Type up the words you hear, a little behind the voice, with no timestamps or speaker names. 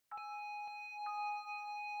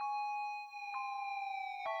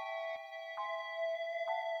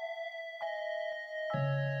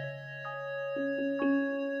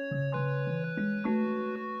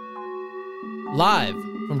Live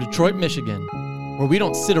from Detroit, Michigan, where we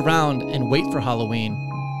don't sit around and wait for Halloween.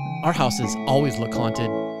 Our houses always look haunted.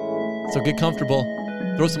 So get comfortable,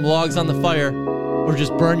 throw some logs on the fire, or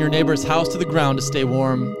just burn your neighbor's house to the ground to stay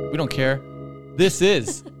warm. We don't care. This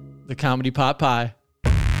is the Comedy Pot Pie.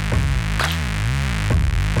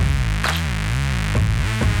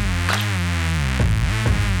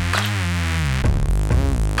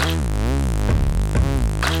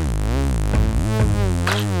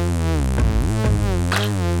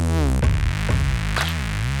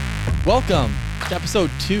 Welcome to episode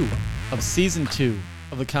 2 of season 2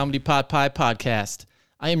 of the Comedy Pot Pie podcast.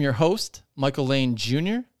 I am your host, Michael Lane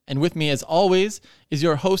Jr., and with me, as always, is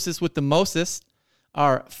your hostess with the mostest,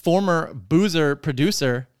 our former boozer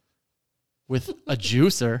producer with a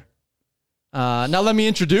juicer. Now let me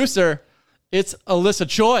introduce her. It's Alyssa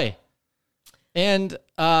Choi. And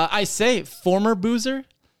I say former boozer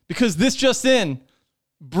because this just in,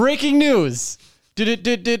 breaking news.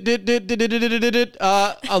 Alyssa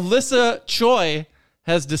Choi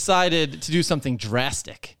has decided to do something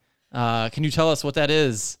drastic. Can you tell us what that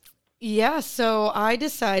is? Yeah, so I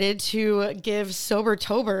decided to give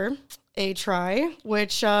Sobertober a try,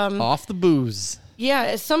 which... off the booze.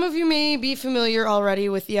 Yeah, some of you may be familiar already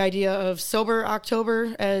with the idea of Sober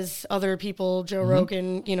October, as other people, Joe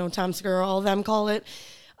Rogan, Tom Segura, all of them call it.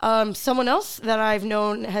 Someone else that I've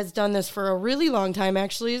known has done this for a really long time,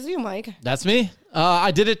 actually, is you, Mike. That's me.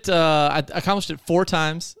 I did it. I accomplished it 4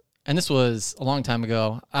 times, and this was a long time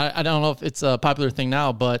ago. I don't know if it's a popular thing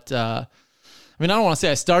now, but I don't want to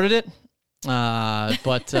say I started it,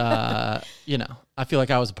 but I feel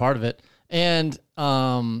like I was a part of it. And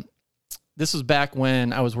this was back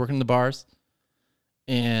when I was working in the bars,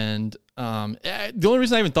 and the only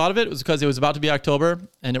reason I even thought of it was because it was about to be October,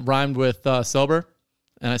 and it rhymed with sober.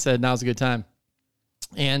 And I said, now's a good time.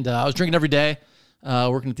 And I was drinking every day,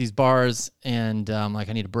 working at these bars, and I'm like,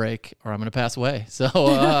 I need a break or I'm going to pass away. So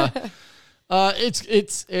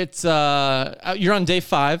you're on day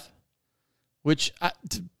 5, which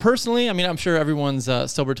personally, I'm sure everyone's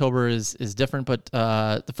Sobertober is different, but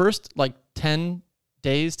the first 10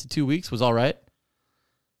 days to 2 weeks was all right.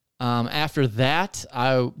 After that,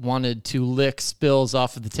 I wanted to lick spills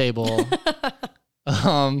off of the table.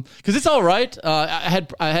 Cause it's all right. I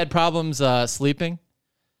had problems, sleeping,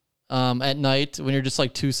 at night when you're just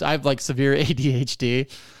I have severe ADHD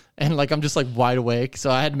and I'm just wide awake.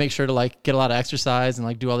 So I had to make sure to get a lot of exercise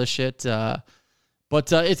and do all this shit. But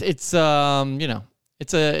it's a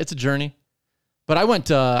journey, but I went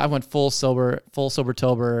full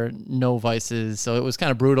Sobertober, no vices. So it was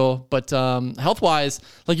kind of brutal, but, health wise,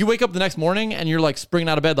 you wake up the next morning and you're springing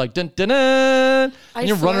out of bed, dun, dun, dun, and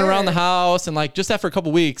you're running around the house. And just after a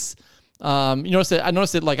couple weeks, I noticed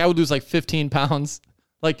that I would lose 15 pounds,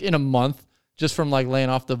 in a month just from laying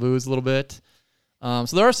off the booze a little bit.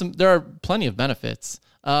 So there are plenty of benefits.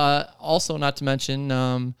 Also not to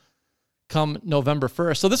mention, come November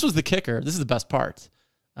 1st. So this was the kicker. This is the best part.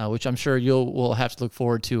 Which I'm sure will have to look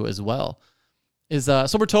forward to as well, is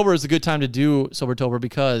Sobertober is a good time to do Sobertober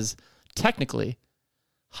because technically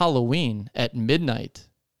Halloween at midnight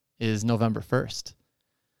is November 1st.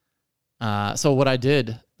 So what I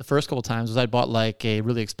did the first couple times was I bought a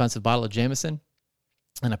really expensive bottle of Jameson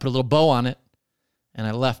and I put a little bow on it and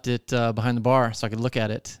I left it behind the bar so I could look at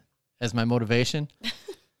it as my motivation.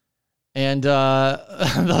 And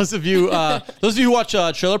those of you who watch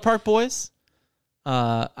Trailer Park Boys,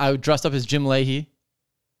 I dressed up as Jim Leahy,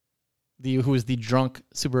 who was the drunk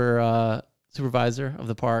supervisor of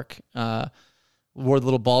the park. Wore the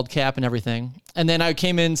little bald cap and everything, and then I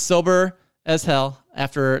came in sober as hell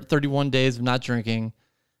after 31 days of not drinking.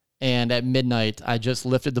 And at midnight, I just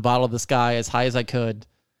lifted the bottle of the sky as high as I could,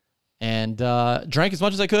 and drank as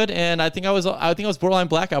much as I could. And I think I was borderline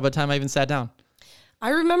blackout by the time I even sat down. I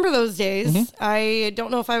remember those days. Mm-hmm. I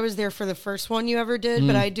don't know if I was there for the first one you ever did,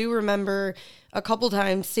 but I do remember a couple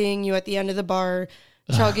times seeing you at the end of the bar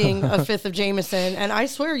chugging a 5th of Jameson, and I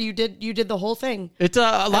swear you did the whole thing. It's a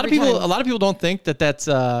lot of people don't think that that's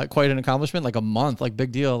quite an accomplishment, a month,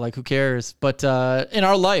 big deal, who cares? But in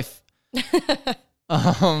our life,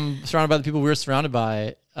 surrounded by the people we were surrounded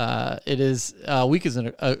by, it is a week is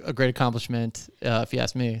a great accomplishment, if you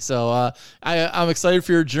ask me. So I'm excited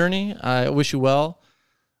for your journey. I wish you well.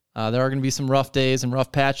 There are going to be some rough days and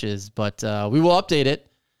rough patches, but we will update it.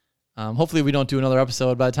 Hopefully we don't do another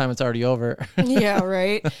episode by the time it's already over. Yeah,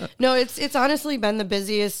 right. No, it's honestly been the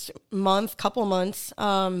busiest couple months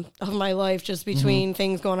of my life, just between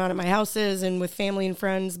things going on at my houses and with family and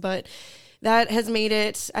friends. But that has made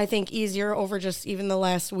it, I think, easier over just even the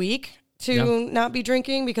last week to not be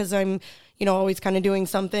drinking because I'm, always kind of doing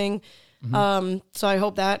something. So I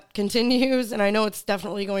hope that continues. And I know it's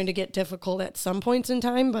definitely going to get difficult at some points in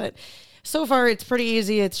time, but so far it's pretty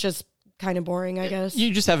easy. It's just kind of boring, I guess.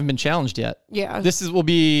 You just haven't been challenged yet. Yeah. Will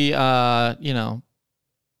be,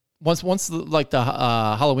 once the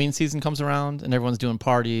Halloween season comes around and everyone's doing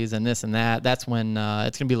parties and this and that, that's when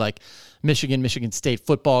it's going to be like Michigan State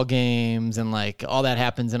football games and like all that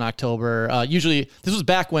happens in October. Usually this was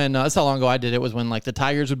back when, that's how long ago I did it, was when like the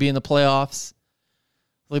Tigers would be in the playoffs.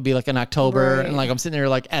 It would be like in October, Right. and like I'm sitting there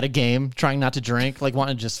like at a game trying not to drink, like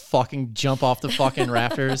wanting to just fucking jump off the fucking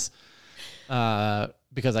rafters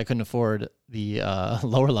because I couldn't afford the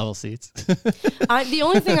lower level seats. The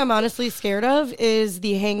only thing I'm honestly scared of is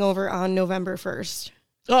the hangover on November 1st.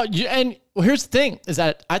 Oh, and well, here's the thing: is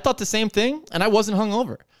that I thought the same thing, and I wasn't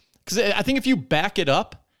hungover. Because I think if you back it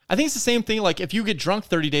up, I think it's the same thing. Like if you get drunk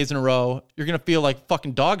 30 days in a row, you're gonna feel like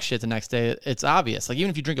fucking dog shit the next day. It's obvious. Like even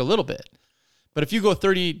if you drink a little bit, but if you go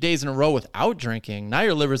 30 days in a row without drinking, now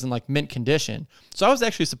your liver's in like mint condition. So I was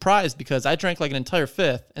actually surprised because I drank like an entire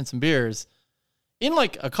fifth and some beers in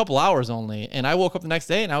like a couple hours only, and I woke up the next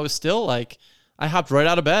day and I was still like, I hopped right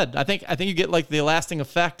out of bed. I think you get like the lasting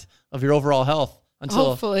effect of your overall health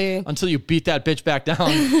until you beat that bitch back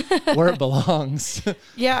down where it belongs.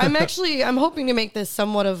 Yeah, I'm hoping to make this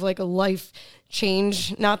somewhat of like a life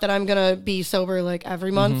change. Not that I'm gonna be sober like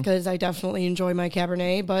every month, because I definitely enjoy my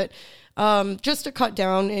Cabernet, but just to cut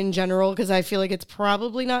down in general, because I feel like it's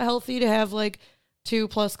probably not healthy to have like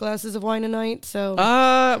 2+ glasses of wine a night. So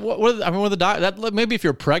maybe if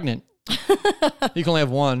you're pregnant, you can only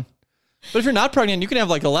have one. But if you're not pregnant, you can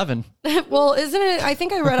have like 11. Well, isn't it? I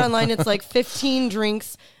think I read online it's like 15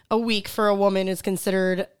 drinks a week for a woman is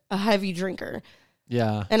considered a heavy drinker.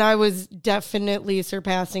 Yeah. And I was definitely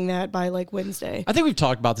surpassing that by like Wednesday. I think we've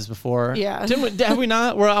talked about this before. Yeah. Have we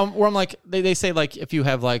not? Where I'm like, they say like if you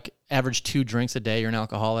have like average 2 drinks a day, you're an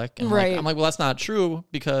alcoholic. And right. I'm like, well, that's not true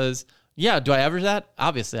because, yeah, do I average that?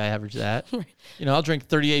 Obviously, I average that. Right. I'll drink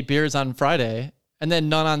 38 beers on Friday. And then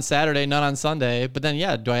none on Saturday, none on Sunday. But then,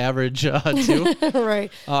 yeah, do I average 2?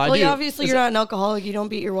 Right. Obviously, you're not an alcoholic. You don't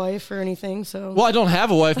beat your wife or anything. So. Well, I don't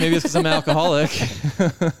have a wife. Maybe it's because I'm an alcoholic.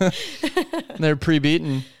 They're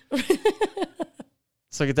pre-beaten.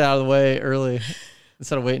 So I get that out of the way early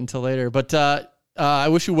instead of waiting until later. But I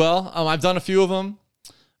wish you well. I've done a few of them.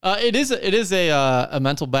 It is a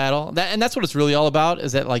mental battle. And that's what it's really all about,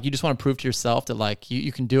 is that like you just want to prove to yourself that like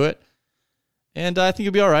you can do it. And I think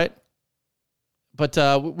you'll be all right. But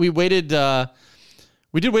we did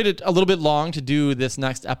wait a little bit long to do this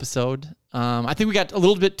next episode. I think we got a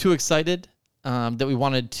little bit too excited that we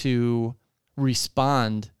wanted to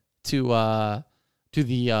respond to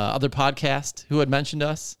the other podcast who had mentioned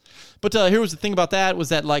us. But here was the thing about that, was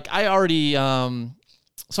that like I already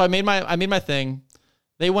so I made my thing.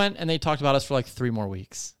 They went and they talked about us for like 3 more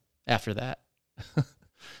weeks after that.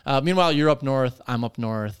 Meanwhile, you're up north. I'm up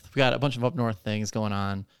north. We got a bunch of up north things going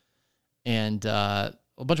on. And a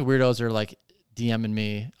bunch of weirdos are like DMing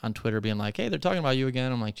me on Twitter being like, hey, they're talking about you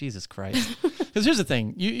again. I'm like, Jesus Christ. Because here's the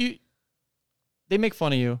thing. They make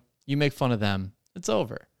fun of you. You make fun of them. It's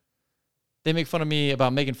over. They make fun of me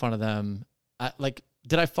about making fun of them.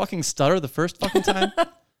 Did I fucking stutter the first fucking time?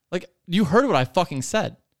 Like, you heard what I fucking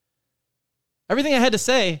said. Everything I had to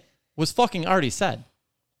say was fucking already said.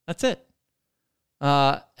 That's it.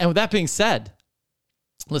 And with that being said,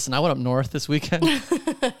 listen, I went up north this weekend.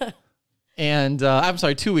 And I'm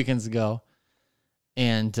sorry, 2 weekends ago.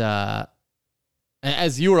 And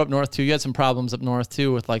as you were up north too, you had some problems up north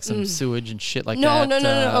too with like some sewage and shit like that.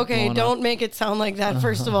 No. Okay, don't make it sound like that,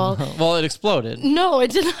 first of all. Well, it exploded. No,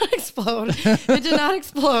 it did not explode. It did not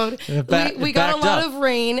explode. We got a lot of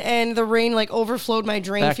rain, and the rain like overflowed my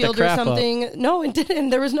drain field or something. No, it didn't.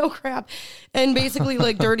 There was no crap. And basically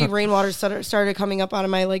like dirty rainwater started coming up out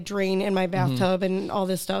of my like drain in my bathtub and all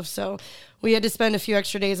this stuff. So we had to spend a few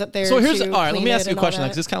extra days up there. So all right, let me ask you a question.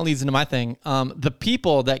 Like, this kind of leads into my thing. The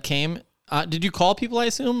people that came, did you call people, I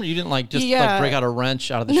assume? Or you didn't like just like break out a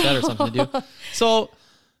wrench out of the shed or something to do? So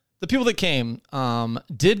the people that came,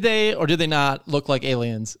 did they or did they not look like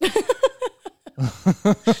aliens?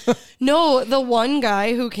 No, the one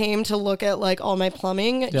guy who came to look at like all my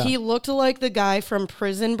plumbing, he looked like the guy from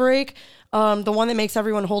Prison Break, the one that makes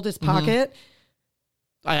everyone hold his pocket.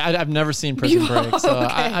 I've never seen Prison Break, so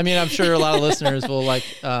okay. I mean, I'm sure a lot of listeners will like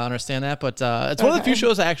understand that, but it's one of the few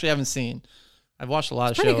shows I actually haven't seen. I've watched a lot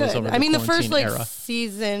of shows over the quarantine the first like era.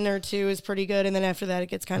 season or 2 is pretty good, and then after that, it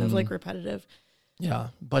gets kind of like repetitive. Yeah,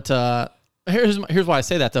 but here's why I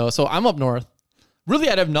say that though. So I'm up north. Really,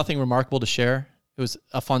 I'd have nothing remarkable to share. It was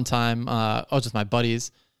a fun time. I was with my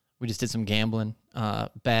buddies. We just did some gambling,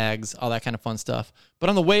 bags, all that kind of fun stuff. But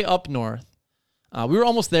on the way up north, We were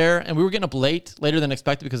almost there, and we were getting up later than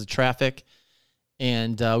expected because of traffic.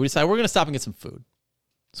 And we decided we're going to stop and get some food.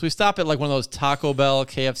 So we stop at like one of those Taco Bell,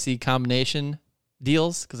 KFC combination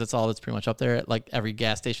deals, because that's all that's pretty much up there at like every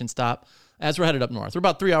gas station stop as we're headed up north. We're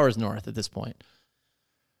about 3 hours north at this point.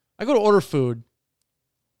 I go to order food.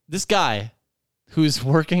 This guy who's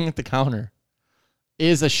working at the counter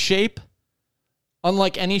is a shape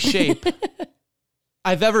unlike any shape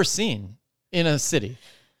I've ever seen in a city.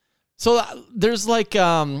 So there's like,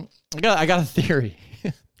 I got a theory.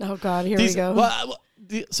 Oh God, here we go.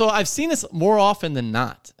 So I've seen this more often than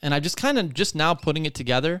not, and I just kind of just now putting it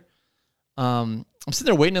together. I'm sitting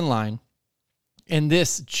there waiting in line, and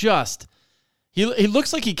this just he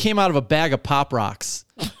looks like he came out of a bag of Pop Rocks,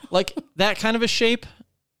 like that kind of a shape,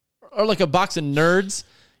 or like a box of Nerds.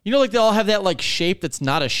 You know, like they all have that like shape that's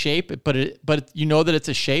not a shape, but you know that it's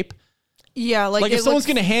a shape. Yeah, like if someone's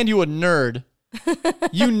gonna hand you a Nerd,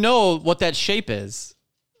 you know what that shape is.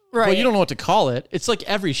 Right. Well, you don't know what to call it. It's like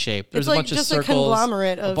every shape. There's a bunch of circles, a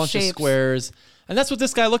conglomerate of a bunch shapes. of squares. And that's what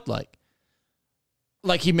this guy looked like.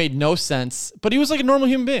 Like he made no sense, but he was like a normal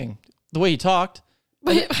human being, the way he talked.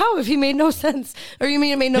 But how if he made no sense? Or you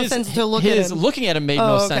mean it made no sense to look at him? His looking at him made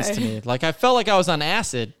no sense to me. Like I felt like I was on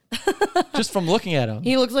acid just from looking at him.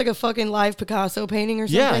 He looks like a fucking live Picasso painting or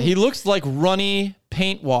something. Yeah, he looks like runny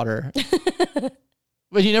paint water.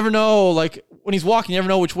 But you never know, like when he's walking, you never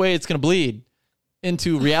know which way it's going to bleed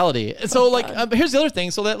into reality. And so like, here's the other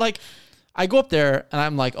thing. So that like, I go up there and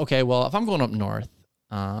I'm like, okay, well, if I'm going up north,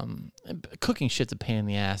 cooking shit's a pain in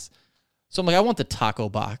the ass. So I'm like, I want the taco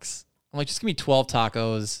box. I'm like, just give me 12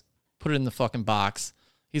 tacos, put it in the fucking box.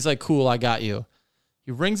 He's like, cool, I got you.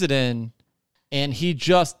 He rings it in and he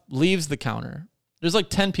just leaves the counter. There's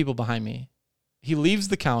like 10 people behind me. He leaves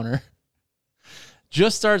the counter,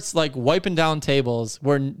 just starts like wiping down tables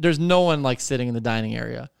where there's no one like sitting in the dining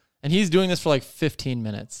area. And he's doing this for like 15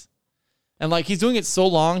 minutes. And like he's doing it so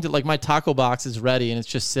long that like my taco box is ready and it's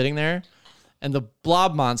just sitting there. And the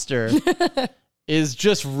blob monster is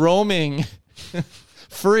just roaming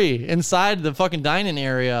free inside the fucking dining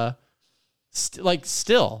area.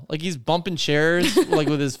 Still. Like he's bumping chairs like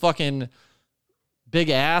with his fucking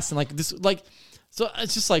big ass and like this like so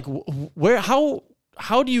it's just like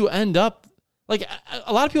how do you end up like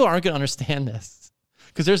a lot of people aren't going to understand this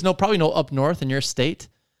because there's probably no up north in your state.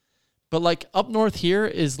 But like up north here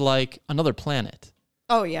is like another planet.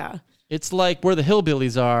 Oh, yeah. It's like where the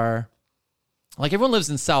hillbillies are. Like everyone lives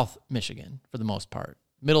in South Michigan for the most part,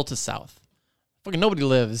 middle to south. Fucking nobody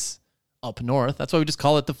lives up north. That's why we just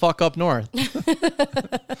call it the fuck up north.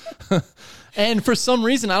 And for some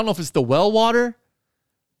reason, I don't know if it's the well water.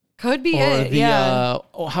 Could be it, yeah.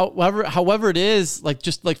 However it is, like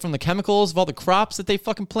just like from the chemicals of all the crops that they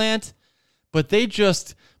fucking plant, but they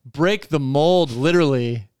just break the mold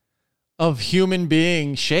literally of human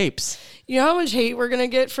being shapes. You know how much hate we're going to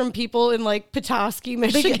get from people in like Petoskey,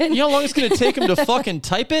 Michigan? You know how long it's going to take them to fucking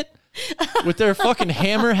type it with their fucking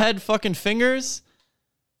hammerhead fucking fingers?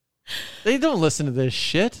 They don't listen to this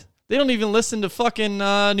shit. They don't even listen to fucking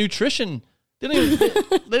nutrition. They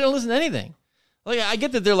don't listen to anything. Like I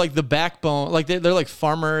get that they're like the backbone, like they're like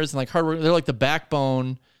farmers and like hard work. They're like the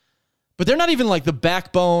backbone, but they're not even like the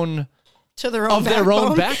backbone to their own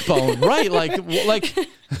backbone, right? Like like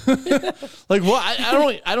what?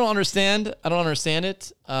 I don't understand. I don't understand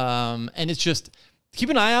it. And it's just keep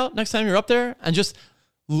an eye out next time you're up there and just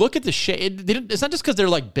look at the shade. It's not just because they're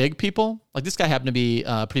like big people. Like this guy happened to be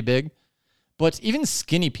pretty big, but even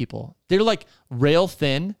skinny people, they're like rail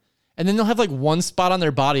thin. And then they'll have like one spot on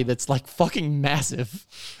their body that's like fucking massive.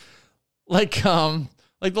 Like King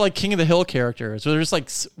of the Hill characters where they're just like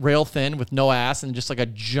rail thin with no ass and just like a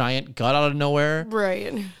giant gut out of nowhere.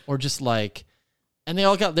 Right. Or just like, and they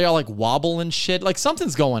all like wobble and shit. Like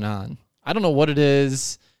something's going on. I don't know what it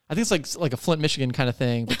is. I think it's like a Flint, Michigan kind of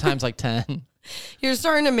thing, but times like 10. You're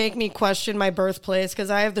starting to make me question my birthplace because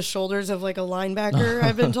I have the shoulders of like a linebacker,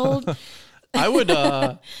 I've been told. I would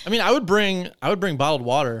bring bottled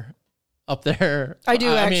water up there. I do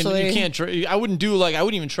actually. I mean, you can't. I wouldn't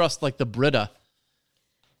even trust like the Brita.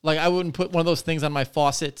 Like I wouldn't put one of those things on my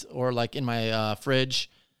faucet or like in my fridge.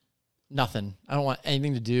 Nothing. I don't want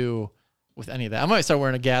anything to do with any of that. I might start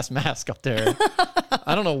wearing a gas mask up there.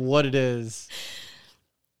 I don't know what it is,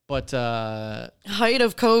 but height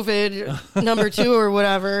of COVID number 2 or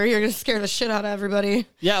whatever. You're gonna scare the shit out of everybody.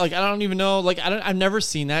 Yeah, like I don't even know. Like I've never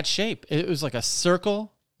seen that shape. It was like a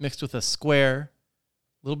circle mixed with a square.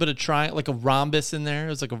 little bit of triangle, like a rhombus in there. It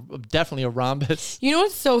was like definitely a rhombus. You know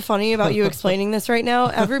what's so funny about you explaining this right now?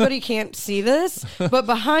 Everybody can't see this, but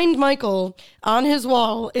behind Michael on his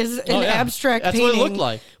wall is an abstract That's painting. what it looked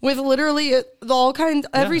like. With literally all kinds,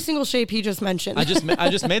 every single shape he just mentioned. I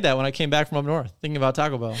just made that when I came back from up north, thinking about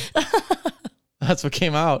Taco Bell. That's what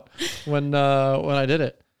came out when I did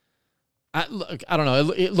it. I don't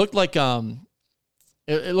know. It looked like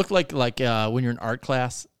it looked like when you're in art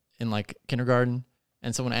class in like kindergarten.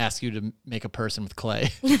 And someone asks you to make a person with clay.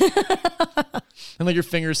 And like your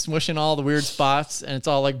fingers smushing all the weird spots and it's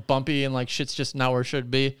all like bumpy and like shit's just not where it should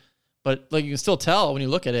be. But like you can still tell when you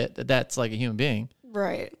look at it that that's like a human being.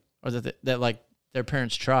 Right. Or that like their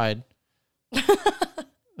parents tried.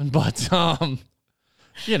 But,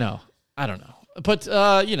 you know, I don't know. But,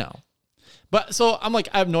 you know. But so I'm like,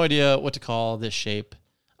 I have no idea what to call this shape.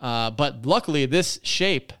 But luckily this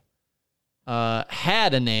shape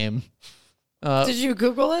had a name. Did you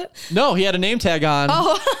Google it? No, he had a name tag on.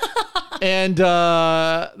 Oh. And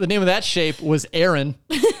the name of that shape was Aaron.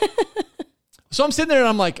 So I'm sitting there and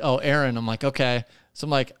I'm like, oh, Aaron. I'm like, okay. So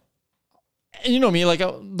I'm like, and you know me, like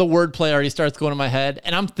the wordplay already starts going in my head.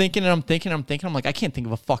 And I'm thinking. I'm like, I can't think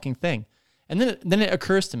of a fucking thing. And then it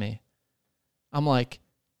occurs to me. I'm like,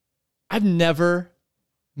 I've never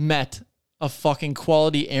met a fucking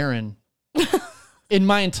quality Aaron in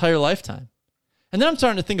my entire lifetime. And then I'm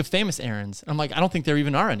starting to think of famous Aarons. I'm like, I don't think there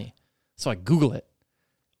even are any. So I Google it.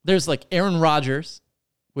 There's like Aaron Rodgers,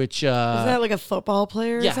 which... Isn't that like a football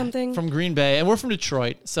player or something? From Green Bay. And we're from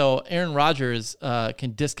Detroit. So Aaron Rodgers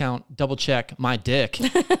can discount, double check my dick.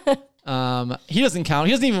 He doesn't count.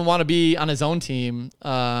 He doesn't even want to be on his own team.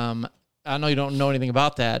 I know you don't know anything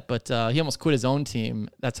about that, but he almost quit his own team.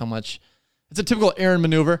 That's how much... It's a typical Aaron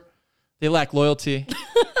maneuver. They lack loyalty.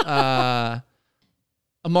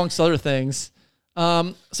 Amongst other things.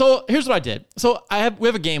 So here's what I did. So we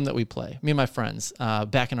have a game that we play, me and my friends,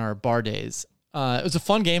 back in our bar days. It was a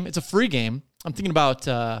fun game. It's a free game. I'm thinking about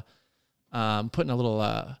putting a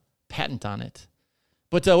little patent on it.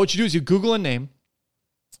 But what you do is you Google a name.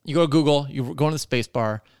 You go to Google, you go into the space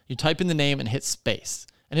bar, you type in the name and hit space.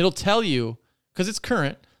 And it'll tell you, because it's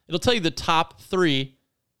current, it'll tell you the top 3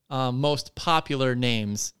 most popular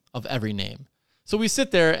names of every name. So we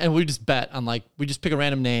sit there and we just bet on we just pick a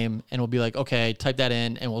random name and we'll be like, okay, type that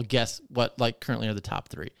in and we'll guess what currently are the top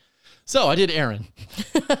 3. So I did Aaron.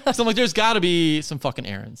 So I'm like, there's got to be some fucking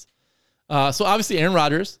Aarons. So obviously Aaron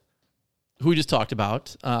Rodgers, who we just talked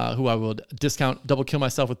about, who I would discount, double kill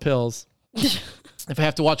myself with pills. If I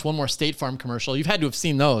have to watch one more State Farm commercial, you've had to have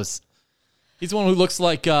seen those. He's the one who looks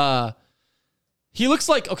like, have you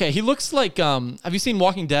seen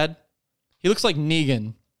Walking Dead? He looks like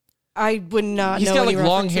Negan. I would not He's know. got any like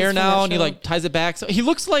long hair references from now that and he show. like ties it back. So he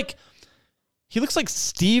looks like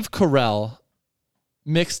Steve Carell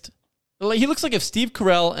mixed. He looks like if Steve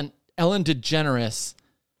Carell and Ellen DeGeneres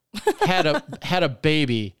had a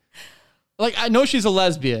baby. Like I know she's a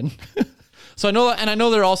lesbian. So I know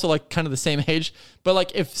they're also like kind of the same age, but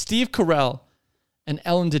like if Steve Carell and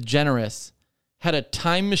Ellen DeGeneres had a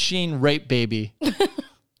time machine rape baby,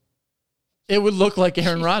 it would look like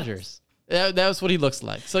Aaron Rodgers. That's what he looks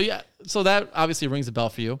like. So yeah, so that obviously rings a bell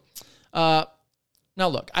for you. Now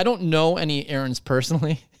look, I don't know any Aarons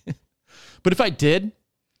personally, but if I did,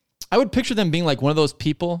 I would picture them being like one of those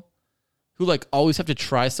people who like always have to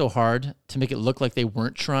try so hard to make it look like they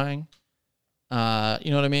weren't trying. You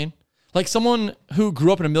know what I mean? Like someone who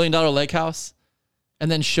grew up in $1 million lake house and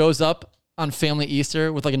then shows up on family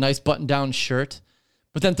Easter with like a nice button-down shirt,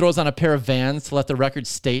 but then throws on a pair of Vans to let the record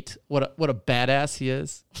state what a badass he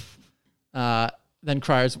is. Then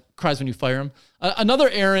cries when you fire him. Another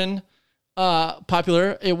Aaron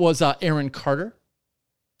popular, it was Aaron Carter.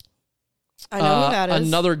 I know who that is.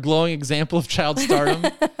 Another glowing example of child stardom.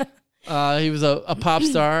 He was a pop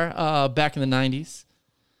star back in the 90s.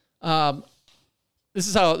 This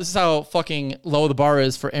is how fucking low the bar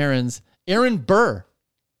is for Aaron's. Aaron Burr.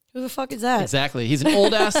 Who the fuck is that? Exactly. He's an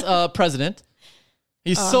old ass president.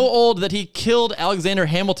 He's so old that he killed Alexander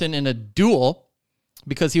Hamilton in a duel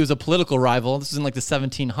because he was a political rival. This was in like the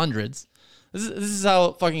 1700s. This is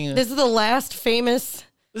how fucking. This is the last famous.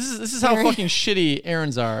 This is how fucking shitty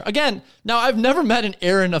Aarons are. Again, now I've never met an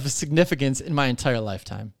Aaron of significance in my entire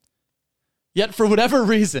lifetime. Yet for whatever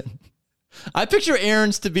reason, I picture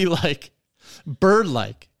Aarons to be like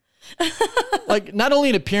bird-like. Like not only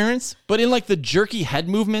in appearance, but in like the jerky head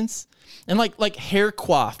movements and like hair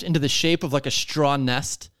coiffed into the shape of like a straw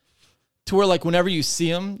nest to where like whenever you see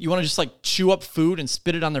them, you want to just like chew up food and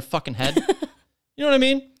spit it on their fucking head. You know what I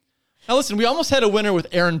mean? Now listen, we almost had a winner with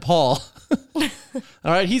Aaron Paul.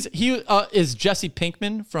 All right, he is Jesse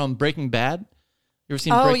Pinkman from Breaking Bad. You ever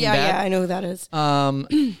seen Oh, Breaking yeah, Bad? yeah. I know who that is.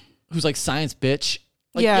 Who's like science bitch.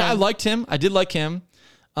 Like, Yeah. I liked him. I did like him.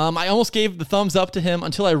 I almost gave the thumbs up to him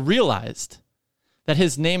until I realized that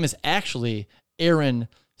his name is actually Aaron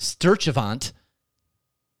Sturchevant,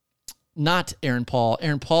 not Aaron Paul.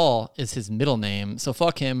 Aaron Paul is his middle name, so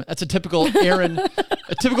fuck him. That's a typical Aaron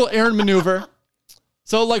maneuver.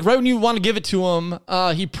 So like right when you want to give it to him,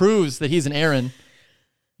 he proves that he's an Aaron.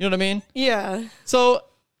 You know what I mean? Yeah. So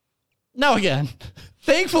now again,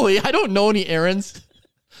 thankfully I don't know any Aarons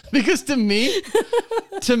because to me,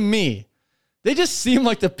 they just seem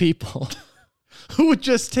like the people who would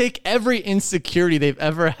just take every insecurity they've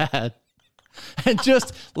ever had and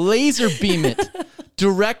just laser beam it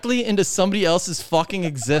directly into somebody else's fucking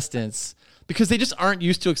existence because they just aren't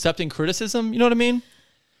used to accepting criticism. You know what I mean?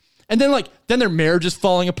 And then their marriage is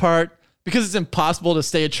falling apart because it's impossible to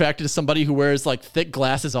stay attracted to somebody who wears like thick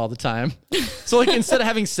glasses all the time. So like instead of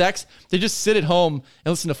having sex, they just sit at home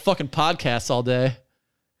and listen to fucking podcasts all day.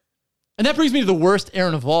 And that brings me to the worst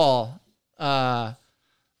Aaron of all, Aaron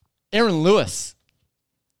Lewis,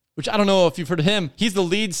 which I don't know if you've heard of him. He's the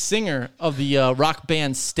lead singer of the rock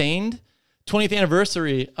band Stained. 20th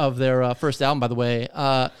anniversary of their first album, by the way,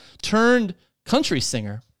 turned country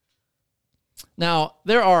singer. Now,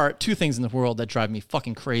 there are two things in the world that drive me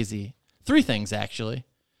fucking crazy. Three things, actually.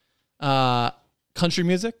 Country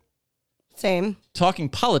music. Same. Talking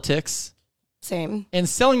politics. Same. And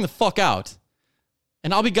selling the fuck out.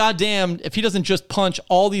 And I'll be goddamned if he doesn't just punch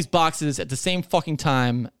all these boxes at the same fucking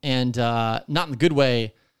time and not in the good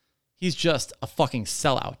way. He's just a fucking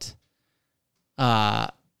sellout.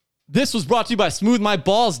 This was brought to you by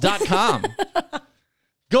smoothmyballs.com.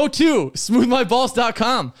 Go to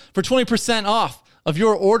smoothmyballs.com for 20% off of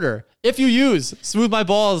your order if you use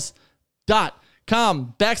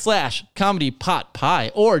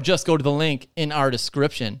smoothmyballs.com/comedypotpie or just go to the link in our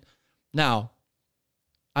description. Now,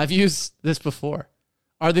 I've used this before.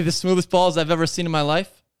 Are they the smoothest balls I've ever seen in my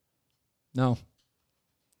life? No.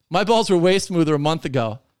 My balls were way smoother a month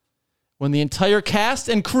ago when the entire cast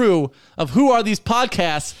and crew of Who Are These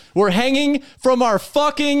Podcasts were hanging from our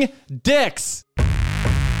fucking dicks.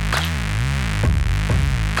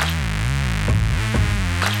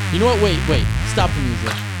 You know what? Wait. Stop the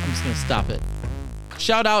music. I'm just going to stop it.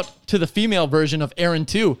 Shout out to the female version of Aaron,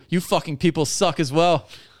 too. You fucking people suck as well.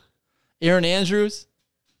 Aaron Andrews,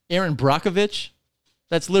 Aaron Brockovich.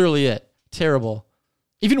 That's literally it. Terrible.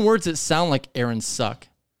 Even words that sound like Aaron suck.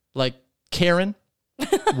 Like Karen,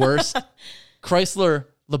 worst. Chrysler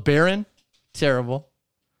LeBaron, terrible.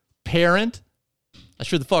 Parent, I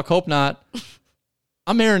sure the fuck hope not.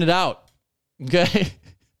 I'm airing it out, okay?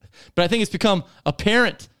 But I think it's become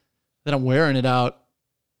apparent that I'm wearing it out.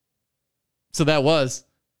 So that was.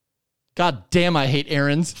 God damn, I hate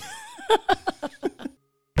Aarons.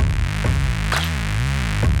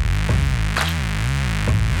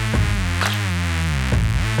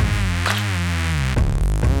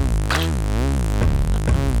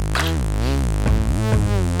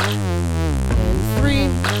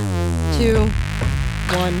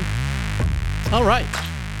 One. All right.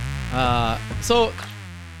 So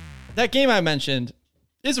that game I mentioned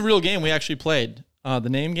is a real game we actually played, the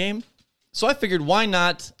name game. So I figured why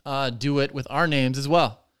not do it with our names as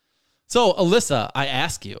well. So Alyssa, I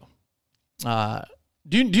ask you,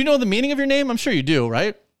 do you know the meaning of your name? I'm sure you do,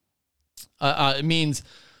 right? It means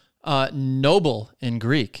noble in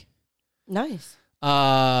Greek. Nice.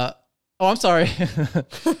 I'm sorry.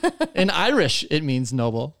 In Irish, it means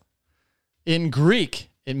noble. In Greek,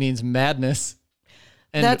 it means madness.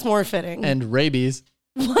 And, that's more fitting. And rabies.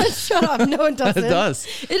 What? Shut up. No, it doesn't. It does.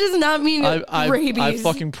 It does not mean rabies. I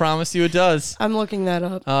fucking promise you it does. I'm looking that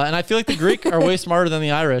up. And I feel like the Greek are way smarter than the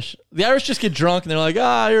Irish. The Irish just get drunk and they're like,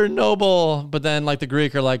 you're noble. But then like the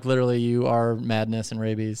Greek are like, literally, you are madness and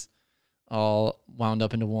rabies all wound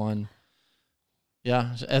up into one.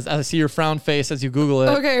 Yeah, as I see your frown face as you Google it.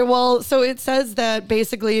 Okay, well, so it says that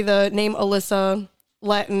basically the name Alyssa,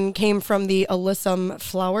 Latin, came from the alyssum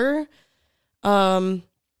flower,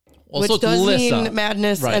 which so does Lissa. mean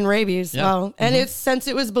madness Right. and rabies. Yeah. Wow. And it's since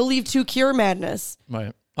it was believed to cure madness.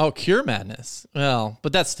 Right. Oh, cure madness. Well,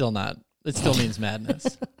 but that's still not. It still means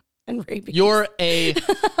madness. And rabies.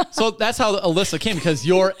 So that's how Alyssa came, because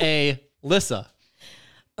you're a Lissa.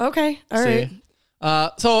 Okay. All right.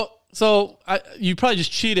 So you probably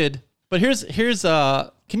just cheated, but here's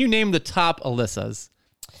can you name the top Alyssas?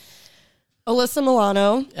 Alyssa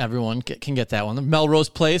Milano. Everyone can get that one. The Melrose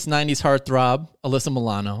Place, 90s heartthrob, Alyssa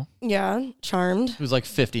Milano. Yeah. Charmed. Who's like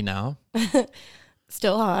 50 now.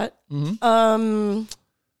 Still hot. Mm-hmm. And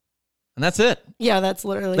that's it. Yeah, that's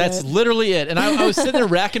literally That's it. literally it. And I was sitting there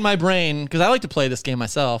racking my brain because I like to play this game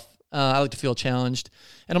myself. I like to feel challenged.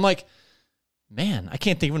 And I'm like, man, I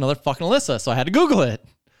can't think of another fucking Alyssa. So I had to Google it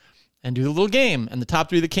and do the little game. And the top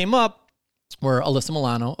 3 that came up were Alyssa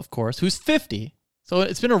Milano, of course, who's 50. So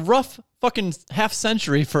it's been a rough fucking half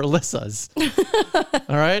century for Alyssas.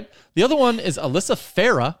 All right. The other one is Alyssa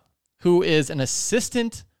Farah, who is an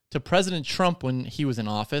assistant to President Trump when he was in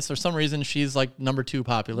office. For some reason, she's like number 2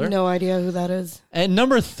 popular. No idea who that is. And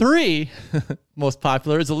number 3 most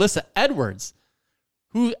popular is Alyssa Edwards,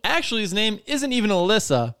 who actually his name isn't even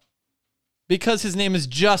Alyssa because his name is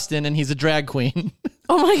Justin and he's a drag queen.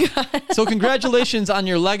 Oh my God. So congratulations on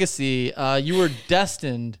your legacy. You were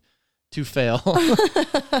destined to fail.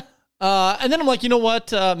 And then I'm like, you know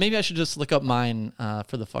what? Maybe I should just look up mine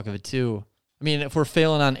for the fuck of it too. I mean, if we're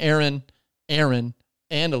failing on Aaron,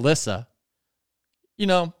 and Alyssa, you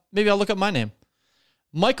know, maybe I'll look up my name.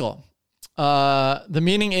 Michael. The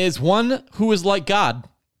meaning is one who is like God.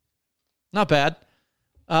 Not bad.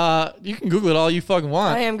 You can Google it all you fucking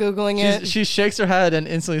want. I am Googling it. She shakes her head and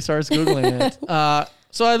instantly starts Googling it.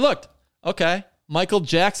 So I looked. Okay. Michael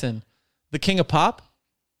Jackson, the king of pop.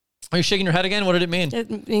 Are you shaking your head again? What did it mean?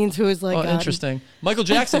 It means who is like God. Interesting. Michael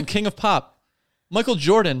Jackson, king of pop. Michael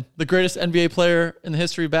Jordan, the greatest NBA player in the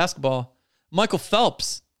history of basketball. Michael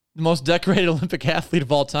Phelps, the most decorated Olympic athlete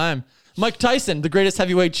of all time. Mike Tyson, the greatest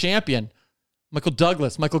heavyweight champion. Michael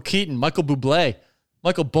Douglas, Michael Keaton, Michael Bublé,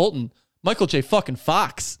 Michael Bolton, Michael J. fucking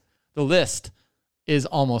Fox. The list is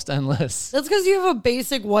almost endless. That's because you have a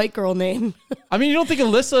basic white girl name. I mean, you don't think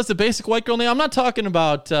Alyssa is a basic white girl name? I'm not talking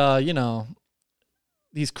about,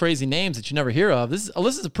 these crazy names that you never hear of.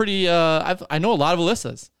 Alyssa's a pretty, I know a lot of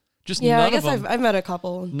Alyssas. Just yeah, none I guess of them, I've met a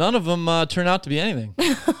couple. None of them turn out to be anything.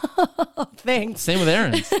 Thanks. Same with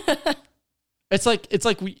Aaron's. It's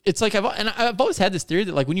like I've always had this theory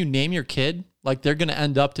that like when you name your kid, like they're gonna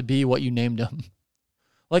end up to be what you named them.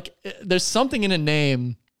 Like there's something in a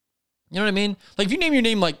name, you know what I mean? Like if you name your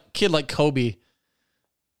name like kid like Kobe,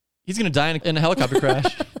 he's gonna die in a helicopter crash.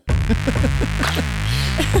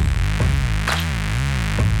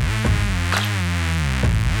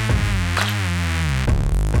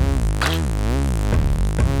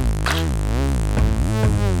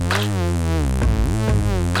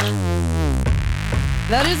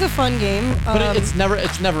 That is a fun game. But it's never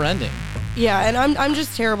ending. Yeah, and I'm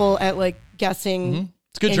just terrible at like guessing. Mm-hmm.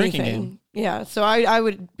 It's a good drinking game. Yeah, so I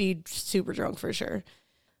would be super drunk for sure.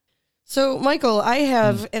 So Michael, I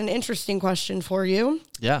have an interesting question for you.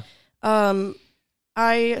 Yeah.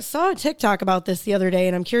 I saw a TikTok about this the other day,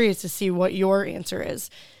 and I'm curious to see what your answer is.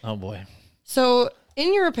 Oh boy. So,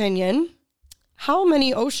 in your opinion, how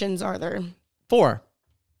many oceans are there? 4.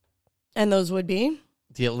 And those would be?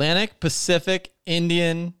 The Atlantic, Pacific,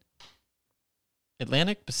 Indian.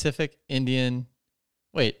 Atlantic, Pacific, Indian.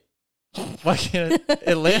 Wait. Why can't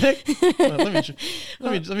Atlantic?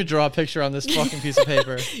 Let me draw a picture on this fucking piece of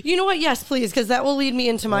paper. You know what? Yes, please, because that will lead me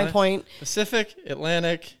into my point. Pacific,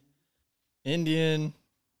 Atlantic, Indian.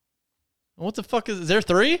 What the fuck is there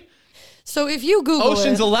 3? So if you Google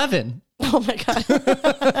Ocean's 11. Oh my God.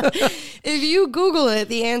 If you Google it,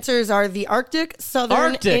 the answers are the Arctic,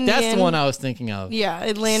 Southern, Indian. That's the one I was thinking of. Yeah,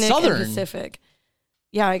 Atlantic Southern. and Pacific.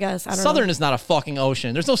 Yeah, I guess. I don't know. Southern is not a fucking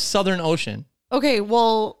ocean. There's no Southern Ocean. Okay,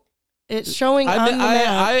 well, it's showing on the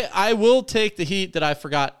map. I will take the heat that I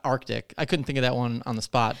forgot Arctic. I couldn't think of that one on the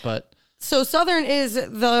spot, but. So Southern is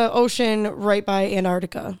the ocean right by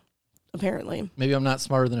Antarctica, apparently. Maybe I'm not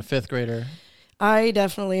smarter than a 5th grader. I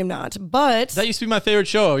definitely am not, but that used to be my favorite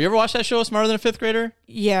show. You ever watch that show, Smarter Than a 5th Grader?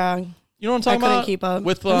 Yeah. You know what I'm talking about? I couldn't keep up.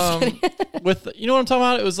 With you know what I'm talking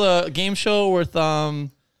about? It was a game show with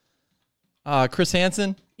Chris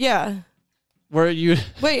Hansen. Yeah. Where you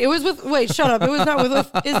shut up. It was not with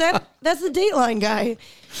that's the Dateline guy.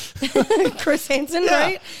 Chris Hansen, yeah.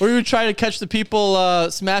 Right? Where you would try to catch the people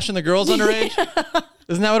smashing the girls underage. Yeah.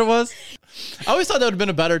 Isn't that what it was? I always thought that would have been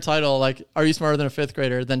a better title, like "Are You Smarter Than a 5th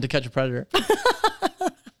Grader?" than "To Catch a Predator."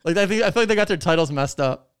 Like I feel like they got their titles messed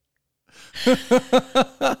up.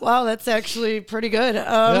 Wow, that's actually pretty good.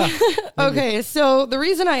 Okay, so the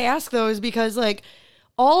reason I ask though is because like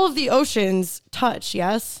all of the oceans touch.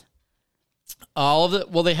 Yes. All of it.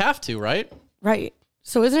 Well, they have to, right? Right.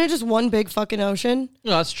 So isn't it just one big fucking ocean?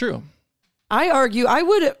 No, that's true. I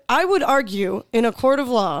would argue in a court of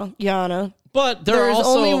law, Yana. But there's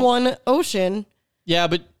only one ocean. Yeah,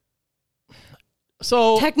 but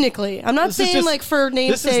so technically, I'm not saying like for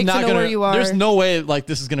namesake to know where you are. There's no way like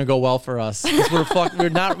this is gonna go well for us. We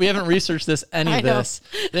haven't researched any of this.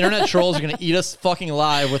 The internet trolls are gonna eat us fucking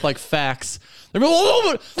alive with like facts. They're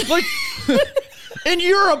like in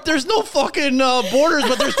Europe, there's no fucking borders,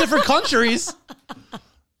 but there's different countries.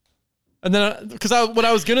 And then, because what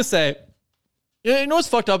I was gonna say You know what's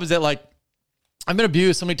fucked up is that like I've been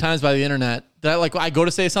abused so many times by the internet that like I go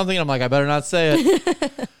to say something and I'm like, I better not say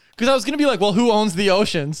it. Because I was gonna be like, well, who owns the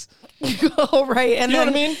oceans? Oh, right. And You know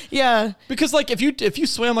then, what I mean? Yeah. Because like if you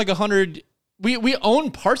swam like 100, we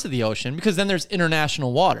own parts of the ocean because then there's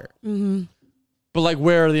international water. Mm-hmm. But like,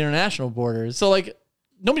 where are the international borders? So like,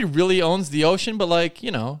 nobody really owns the ocean, but like,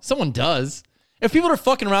 you know, someone does. If people are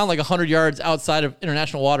fucking around like 100 yards outside of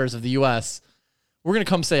international waters of the U.S., we're gonna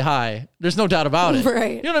come say hi. There's no doubt about it.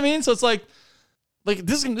 Right. You know what I mean? So it's like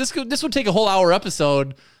this would take a whole hour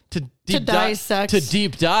episode to dissect.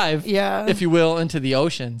 deep dive, Yeah. if you will, into the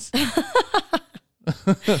oceans.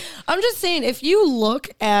 I'm just saying, if you look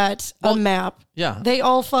at a map, Yeah. they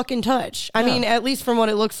all fucking touch. I mean, at least from what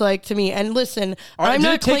it looks like to me. And listen, All right, I'm did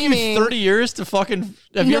not it take claiming. you 30 years to fucking...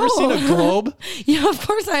 Have you ever No. seen a globe? Yeah, of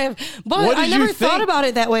course I have. But What I did you never thought think? about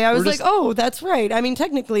it that way. I was just- like, oh, that's right. I mean,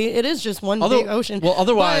 technically, it is just one big ocean. well,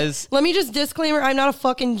 otherwise- But let me just disclaimer, I'm not a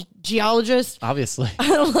fucking geologist. Obviously.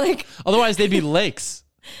 Like, Otherwise, they'd be lakes,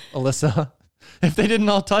 Alyssa. If they didn't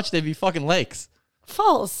all touch, they'd be fucking lakes.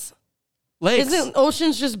 false. Lakes. Isn't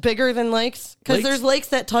oceans just bigger than lakes? Because Lakes- there's lakes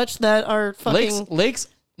that touch that are fucking... Lakes.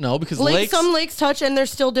 No, because Lakes, some lakes touch and they're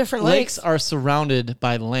still different lakes lakes. are surrounded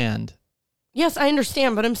by land. Yes, I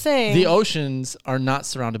understand, but I'm saying... The oceans are not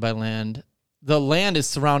surrounded by land. The land is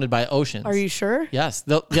surrounded by oceans. Are you sure? Yes.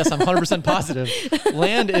 Yes, I'm 100% positive.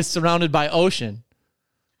 Land is surrounded by ocean.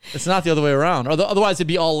 It's not the other way around. Otherwise, it'd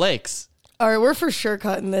be all lakes. All right, we're for sure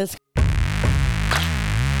cutting this.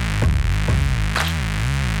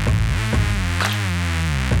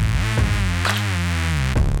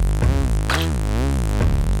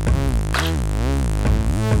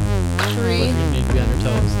 Three, You need to be on your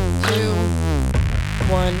toes. 2,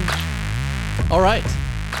 1. All right.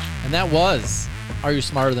 And that was Are You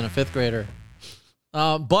Smarter Than a Fifth Grader?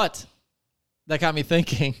 But that got me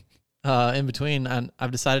thinking in between, and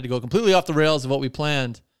I've decided to go completely off the rails of what we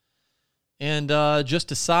planned and just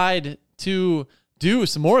decide to do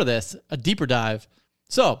some more of this, a deeper dive.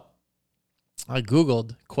 So I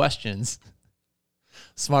Googled questions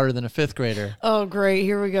smarter than a fifth grader. Oh, great.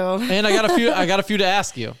 Here we go. And I got a few to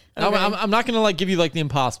ask you. Okay. I'm not going to like give you like the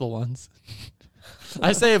impossible ones.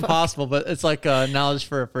 I say impossible, but it's like knowledge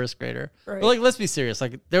for a first grader. Right. But like, let's be serious.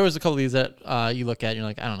 Like, there was a couple of these that you look at and you're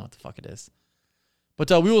like, I don't know what the fuck it is. But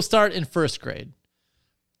we will start in first grade.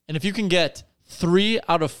 And if you can get 3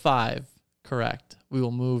 out of 5 correct, we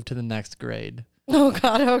will move to the next grade. Oh,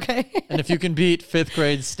 God. Okay. And if you can beat fifth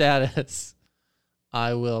grade status,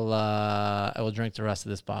 I will drink the rest of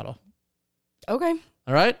this bottle. Okay.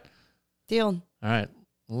 All right? Deal. All right.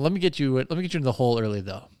 Let me get you into the hole early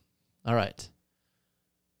though. All right.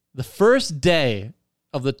 The first day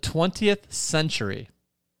of the 20th century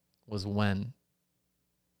was when?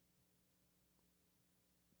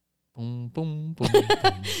 Boom, boom, boom, boom,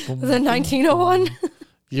 boom, Was it 1901?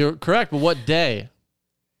 You're correct, but what day?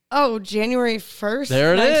 Oh, January 1st?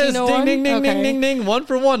 There it is. Ding, 1901? ding, ding, Okay. ding, ding, ding. 1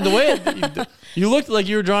 for 1. The way you looked like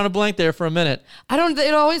you were drawing a blank there for a minute.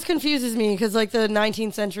 It always confuses me because like the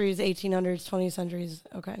 19th centuries, 1800s, 20th centuries.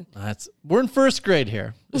 Okay. We're in first grade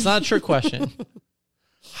here. It's not a trick question.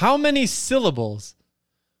 How many syllables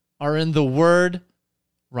are in the word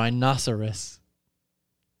rhinoceros?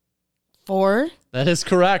 4. That is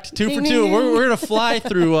correct. 2 for 2. We're gonna fly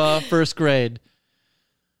through first grade.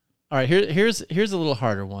 All right, here's a little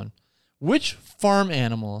harder one. Which farm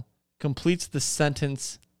animal completes the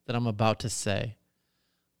sentence that I'm about to say?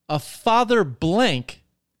 A father blank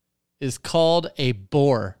is called a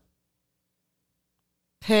boar.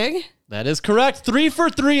 Pig? That is correct. 3 for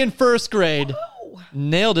 3 in first grade. Whoa.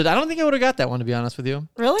 Nailed it. I don't think I would have got that one, to be honest with you.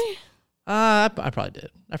 Really? I probably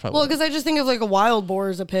did. I probably Well, would. because I just think of like a wild boar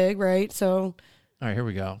as a pig, right? So All right, here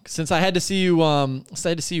we go. Since I had to see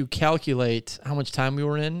you, calculate how much time we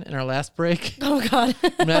were in our last break. oh, God.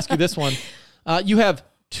 I'm gonna ask you this one. You have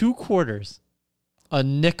 2 quarters, a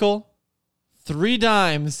nickel, 3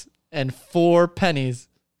 dimes, and 4 pennies.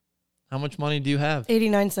 How much money do you have?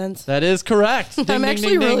 89 cents. That is correct. Ding, I'm ding, actually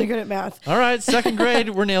ding, ding. really good at math. All right, second grade,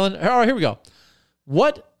 we're nailing. All right, here we go.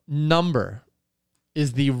 What number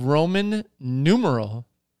is the Roman numeral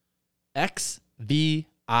XVI?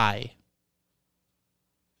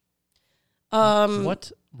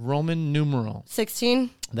 What Roman numeral? 16.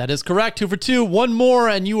 That is correct. 2 for 2. 1 more,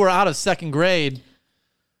 and you are out of second grade.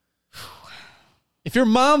 If your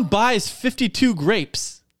mom buys 52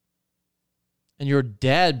 grapes and your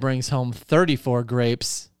dad brings home 34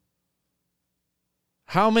 grapes,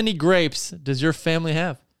 how many grapes does your family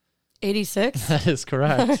have? 86. That is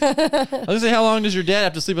correct. I was going to say, how long does your dad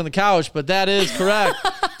have to sleep on the couch? But that is correct.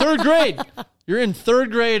 Third grade. You're in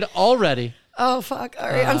third grade already. Oh, fuck. All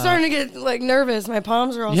right. I'm starting to get like nervous. My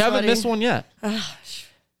palms are all You sweaty. haven't missed one yet.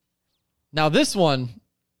 Now, this one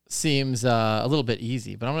seems a little bit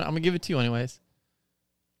easy, but I'm going to give it to you anyways.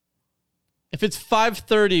 If it's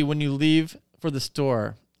 5:30 when you leave for the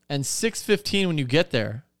store and 6:15 when you get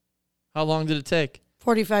there, how long did it take?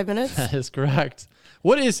 45 minutes. That is correct.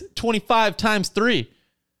 What is 25 times 3?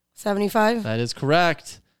 75. That is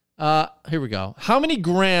correct. Here we go. How many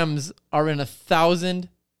grams are in 1,000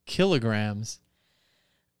 kilograms?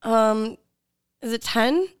 Is it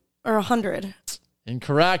 10 or 100?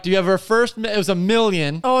 Incorrect. You have our first. It was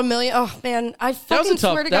 1,000,000. Oh, 1,000,000. Oh, man. I fucking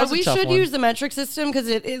swear to that God, was a we tough should one. use the metric system because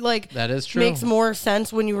it like That is true. makes more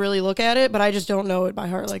sense when you really look at it, but I just don't know it by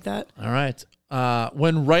heart like that. All right.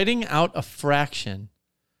 When writing out a fraction,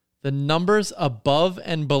 the numbers above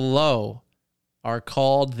and below are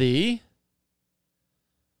called the.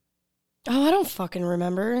 Oh, I don't fucking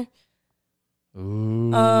remember.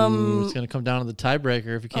 Ooh, it's gonna come down to the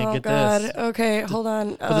tiebreaker if you can't get God. this. Okay, hold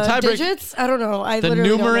on. the tiebreak- Digits? I don't know. I The literally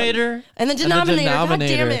don't know. numerator And the denominator. God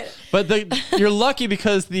damn it. But you're lucky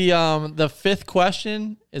because the fifth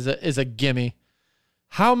question is a gimme.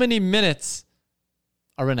 How many minutes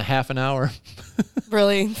are in a half an hour?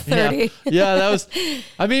 Really? 30. Yeah, that was.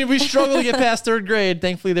 I mean, we struggled to get past third grade.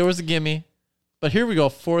 Thankfully, there was a gimme. But here we go,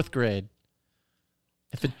 fourth grade.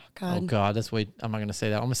 If it, God. oh God, that's way. I'm not gonna say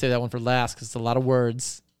that. I'm gonna say that one for last because it's a lot of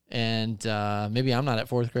words, and maybe I'm not at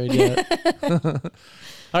fourth grade yet. All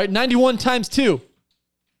right, 91 times 2.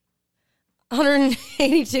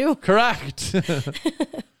 182. Correct.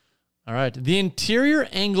 All right, the interior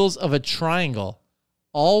angles of a triangle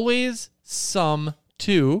always sum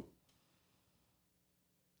to.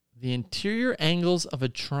 The interior angles of a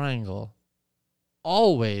triangle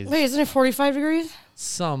always Wait, isn't it 45 degrees?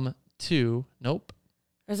 sum to. Nope.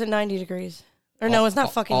 Or is it 90 degrees? Or no, it's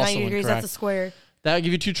not fucking also 90 degrees. incorrect. That's a square. That'll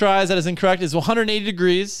give you 2 tries. That is incorrect. It's 180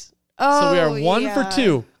 degrees. Oh, So we are 1 yeah. for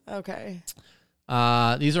 2. Okay.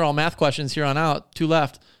 These are all math questions here on out. 2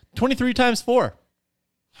 left. 23 times 4.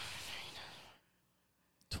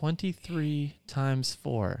 23 times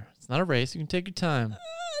 4. It's not a race. You can take your time.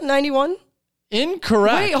 91?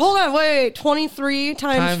 Incorrect. Wait, hold on. Wait. 23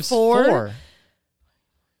 times 4?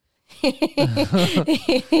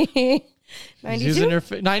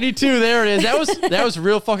 92? 92. There it is. That was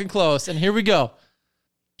real fucking close. And here we go.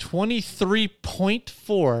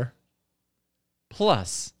 23.4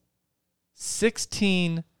 plus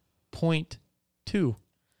 16.2.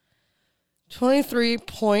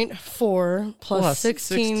 23.4 plus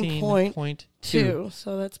 16.2. 16.2.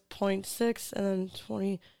 So that's 0.6 and then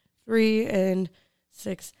 23 and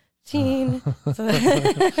 16. So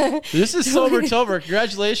This is Sobertober.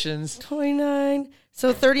 Congratulations. 29.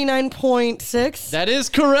 So 39.6. That is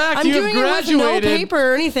correct. I'm you doing have it with graduated. no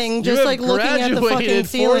paper or anything, You just have like looking at the fucking graduated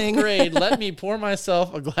ceiling. Fourth grade. Let me pour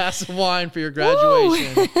myself a glass of wine for your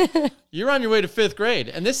graduation. You're on your way to 5th grade,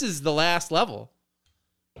 and this is the last level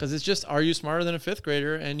because it's just, are you smarter than a 5th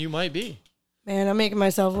grader? And you might be. Man, I'm making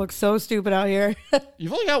myself look so stupid out here.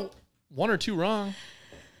 You've only got 1 or 2 wrong.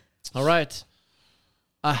 All right.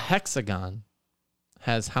 A hexagon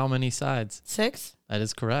has how many sides? 6? That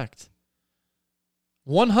is correct.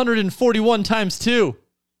 141 times 2.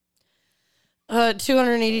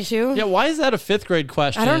 282? Yeah, why is that a 5th grade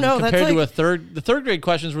question? I don't know. Compared That's to like- a third. The 3rd grade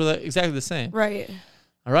questions were exactly the same. Right.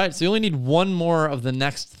 All right, so you only need 1 more of the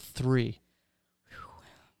next 3.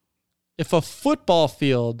 If a football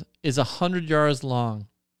field is 100 yards long,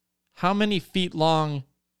 how many feet long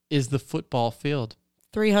is the football field?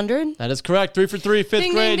 300? That is correct. 3 for 3, 5th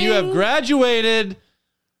Ding, grade. ding, You have ding. graduated.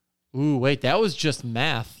 Ooh, wait, that was just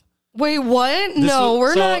math. Wait, what? This No, was-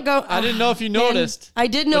 we're so not going. I didn't know if you noticed. I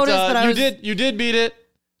did notice, but I was. You did beat it.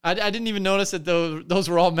 I didn't even notice that those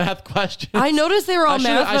were all math questions. I noticed they were all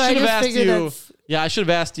math, but I should have just asked figured you. Yeah, I should have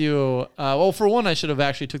asked you. Well, for one, I should have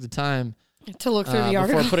actually took the time to look through the before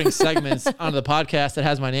article. putting segments onto the podcast that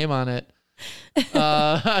has my name on it.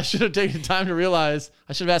 I should have taken the time to realize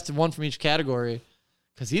I should have asked one from each category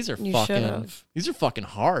because these are You fucking should've. fucking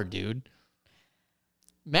hard, dude.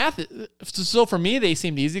 Math. So for me, they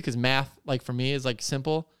seemed easy because math, like for me, is like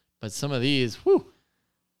simple. But some of these,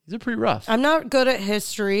 these are pretty rough. I'm not good at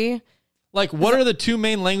history. Like, what are the 2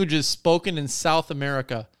 main languages spoken in South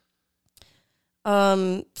America?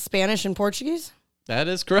 Spanish and Portuguese. That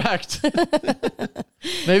is correct.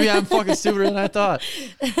 Maybe I'm fucking stupider than I thought.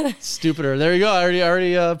 Stupider. There you go. I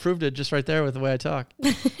already proved it just right there with the way I talk.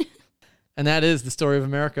 And that is the story of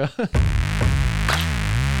America.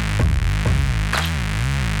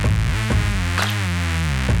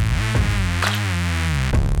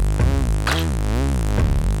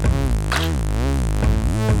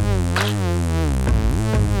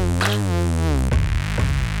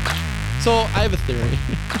 So I have a theory.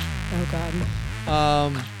 Oh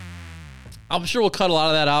God. I'm sure we'll cut a lot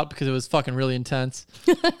of that out because it was fucking really intense.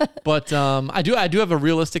 But I do have a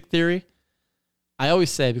realistic theory. I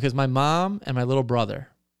always say, because my mom and my little brother,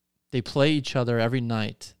 they play each other every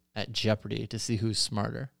night at Jeopardy to see who's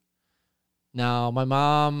smarter. Now, my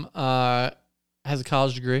mom has a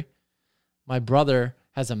college degree. My brother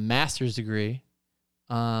has a master's degree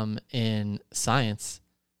in science,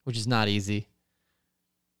 which is not easy.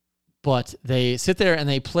 But they sit there and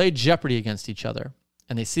they play Jeopardy against each other.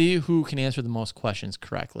 And they see who can answer the most questions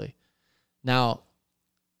correctly. Now,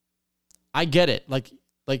 I get it. Like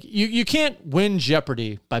you can't win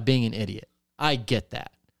Jeopardy by being an idiot. I get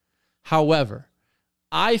that. However,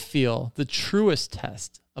 I feel the truest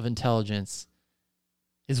test of intelligence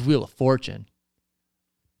is Wheel of Fortune.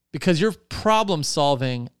 Because you're problem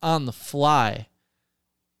solving on the fly.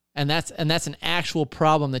 And that's an actual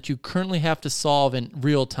problem that you currently have to solve in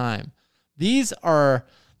real time. These are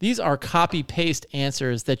copy paste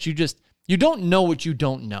answers that you don't know what you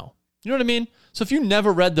don't know. You know what I mean? So if you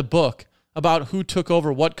never read the book about who took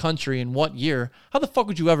over what country in what year, how the fuck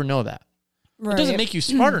would you ever know that? Right. It doesn't make you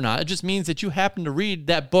smart or not. It just means that you happen to read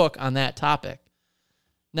that book on that topic.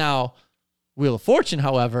 Now, Wheel of Fortune,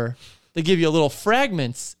 however, they give you a little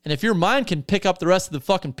fragments, and if your mind can pick up the rest of the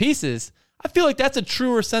fucking pieces, I feel like that's a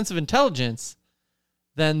truer sense of intelligence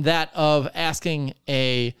than that of asking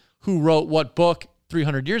who wrote what book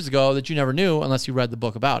 300 years ago that you never knew unless you read the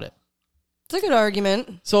book about it. It's a good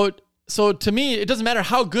argument. So to me, it doesn't matter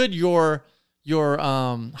how good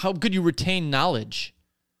how good you retain knowledge.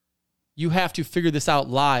 You have to figure this out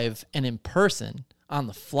live and in person on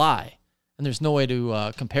the fly, and there's no way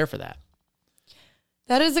to compare for that.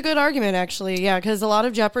 That is a good argument, actually. Yeah, because a lot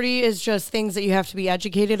of Jeopardy is just things that you have to be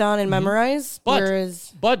educated on and memorize.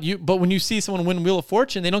 But when you see someone win Wheel of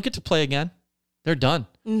Fortune, they don't get to play again. They're done.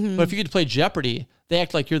 Mm-hmm. But if you get to play Jeopardy, they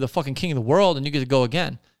act like you're the fucking king of the world and you get to go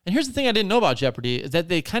again. And here's the thing I didn't know about Jeopardy is that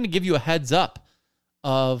they kind of give you a heads up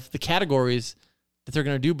of the categories that they're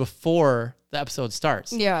going to do before the episode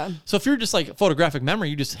starts. Yeah. So if you're just like photographic memory,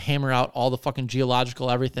 you just hammer out all the fucking geological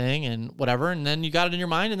everything and whatever, and then you got it in your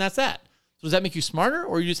mind and that's that. So does that make you smarter,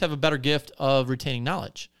 or you just have a better gift of retaining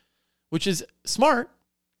knowledge? Which is smart,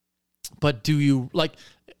 but do you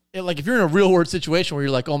if you're in a real world situation where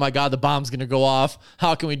you're like, oh my God, the bomb's going to go off.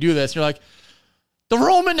 How can we do this? And you're like, the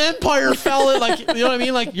Roman Empire fell it. Like, you know what I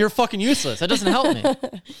mean? Like, you're fucking useless. That doesn't help me.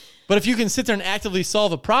 But if you can sit there and actively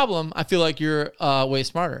solve a problem, I feel like you're way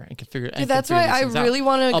smarter and can figure it out. That's why I really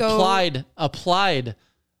want to go applied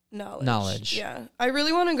knowledge. Yeah. I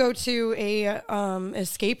really want to go to a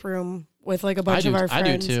escape room with like a bunch of our friends.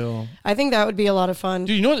 I do too. I think that would be a lot of fun.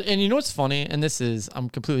 Dude, you know what's funny? And I'm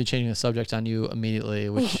completely changing the subject on you immediately,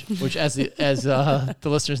 which as the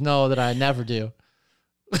listeners know that I never do.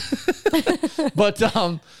 But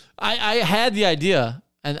I had the idea,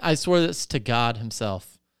 and I swear this to God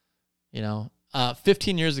himself.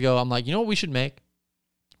 15 years ago, I'm like, you know what we should make?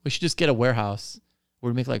 We should just get a warehouse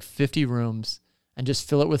where we make like 50 rooms and just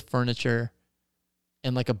fill it with furniture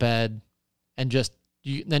and like a bed, and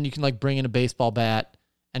then you can like bring in a baseball bat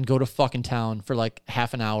and go to fucking town for like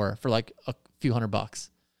half an hour for like a few $100.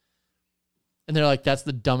 And they're like, that's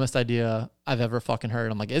the dumbest idea I've ever fucking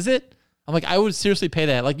heard. I'm like, is it? I'm like, I would seriously pay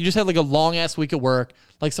that. Like, you just had like a long ass week of work.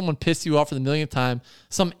 Like, someone pissed you off for the millionth time.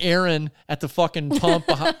 Some Aaron at the fucking pump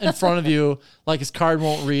in front of you, like his card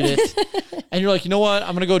won't read it. And you're like, you know what?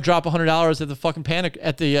 I'm gonna go drop $100 at the fucking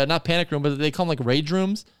not panic room, but they call them like rage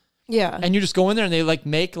rooms. Yeah. And you just go in there and they like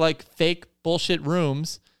make like fake bullshit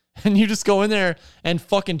rooms, and you just go in there and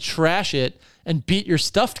fucking trash it and beat your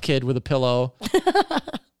stuffed kid with a pillow.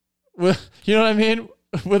 You know what I mean?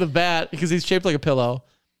 With a bat, because he's shaped like a pillow.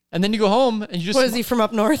 And then you go home and you just... What, is he from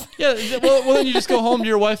up north? Yeah, well, then you just go home to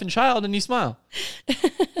your wife and child and you smile.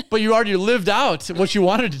 But you already lived out what you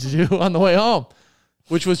wanted to do on the way home,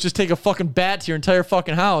 which was just take a fucking bat to your entire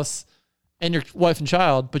fucking house and your wife and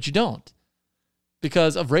child, but you don't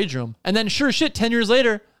because of Rage Room. And then sure as shit, 10 years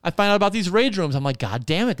later, I find out about these Rage Rooms. I'm like, God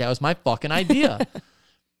damn it, that was my fucking idea.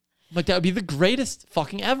 Like, that would be the greatest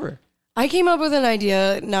fucking ever. I came up with an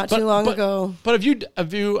idea not too long ago. But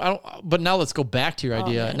but now let's go back to your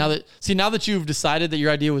idea. Man. Now that you've decided that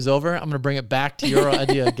your idea was over, I'm going to bring it back to your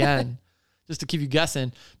idea again, just to keep you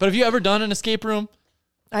guessing. But have you ever done an escape room?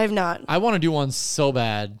 I have not. I want to do one so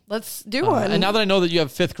bad. Let's do one. And now that I know that you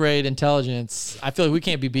have 5th grade intelligence, I feel like we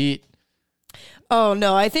can't be beat. Oh,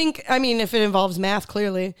 no. I mean, if it involves math,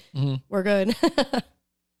 clearly, we're good.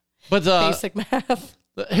 But basic math.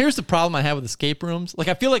 Here's the problem I have with escape rooms. Like,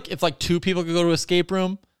 I feel like if like 2 people could go to an escape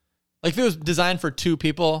room, like if it was designed for 2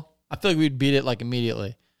 people, I feel like we'd beat it like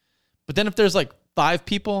immediately. But then if there's like 5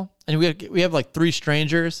 people, and we have like 3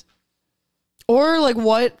 strangers. Or like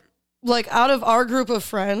what, like out of our group of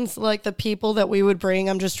friends, like the people that we would bring,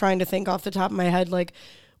 I'm just trying to think off the top of my head, like,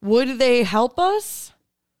 would they help us?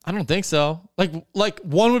 I don't think so. Like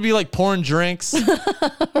one would be like pouring drinks.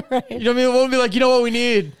 Right. You know what I mean? One would be like, you know what we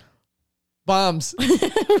need? Bombs.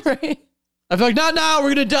 Right. I'd be like, not now, we're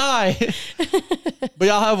gonna die. But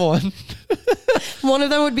y'all have one. One of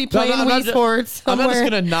them would be playing Wii Sports somewhere.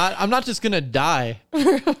 I'm not just gonna die.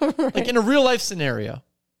 Right. Like in a real life scenario,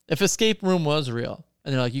 if escape room was real,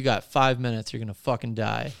 and they're like, you got 5 minutes, you're gonna fucking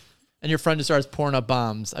die, and your friend just starts pouring up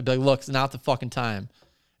bombs, I'd be like, look, it's not the fucking time.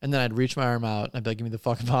 And then I'd reach my arm out and I'd be like, give me the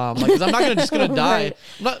fucking bomb. Like, cause I'm not just gonna die.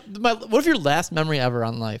 Right. What if your last memory ever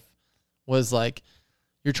on life was like,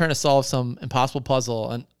 you're trying to solve some impossible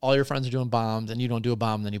puzzle and all your friends are doing bombs and you don't do a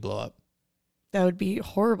bomb and then you blow up? That would be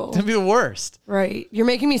horrible. That'd be the worst. Right. You're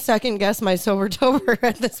making me second guess my Sobertober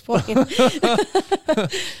at this point.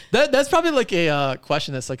 That's probably like a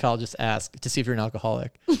question that psychologists ask to see if you're an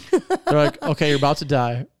alcoholic. They're like, okay, you're about to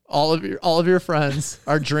die. All of your friends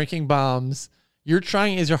are drinking bombs. You're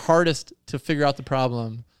trying as your hardest to figure out the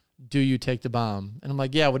problem. Do you take the bomb? And I'm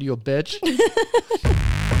like, yeah, what are you, a bitch?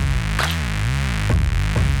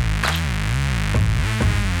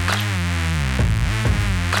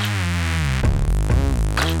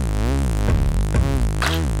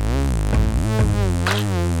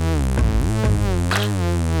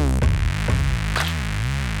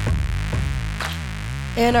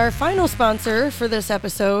 And our final sponsor for this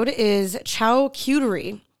episode is Chow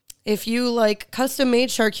Cutery. If you like custom-made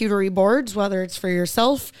charcuterie boards, whether it's for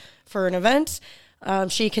yourself, for an event,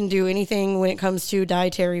 she can do anything when it comes to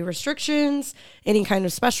dietary restrictions, any kind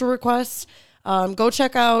of special requests. Go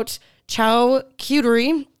check out Chow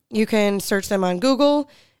Cutery. You can search them on Google,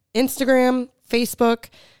 Instagram, Facebook,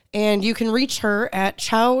 and you can reach her at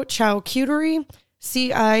Chow Cutery,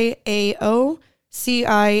 CIAO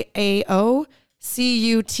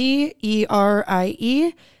CUTERIE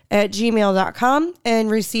 @gmail.com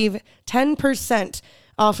and receive 10%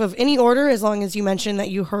 off of any order as long as you mention that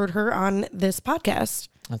you heard her on this podcast.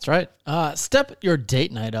 That's right. Step your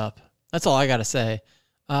date night up. That's all I got to say.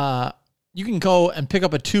 You can go and pick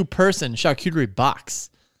up a 2-person charcuterie box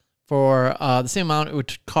for the same amount it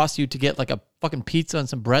would cost you to get like a fucking pizza and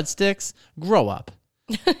some breadsticks. Grow up.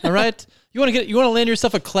 All right? You want to land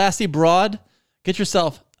yourself a classy broad? Get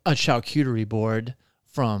yourself a charcuterie board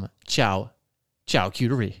from Chow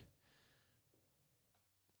Cutery.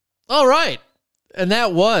 All right. And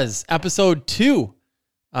that was episode 2.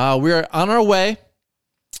 We're on our way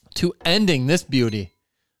to ending this beauty.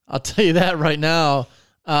 I'll tell you that right now.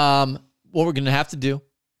 What we're going to have to do,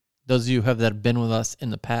 those of you that have been with us in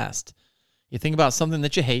the past, you think about something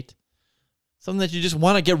that you hate, something that you just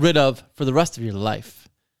want to get rid of for the rest of your life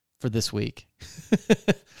for this week.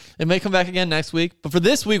 It may come back again next week, but for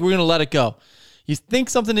this week, we're going to let it go. You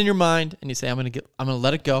think something in your mind and you say, I'm going to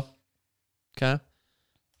let it go. Okay.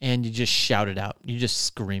 And you just shout it out. You just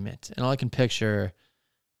scream it. And all I can picture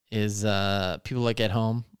is people like at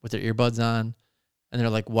home with their earbuds on and their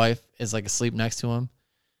like wife is like asleep next to them.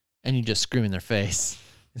 And you just scream in their face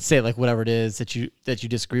and say like whatever it is that you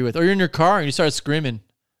disagree with. Or you're in your car and you start screaming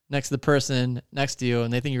next to the person next to you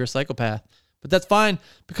and they think you're a psychopath. But that's fine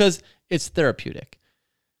because it's therapeutic.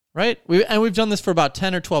 Right? We've done this for about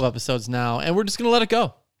 10 or 12 episodes now, and we're just going to let it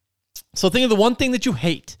go. So think of the one thing that you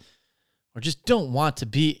hate or just don't want to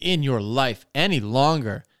be in your life any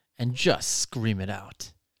longer and just scream it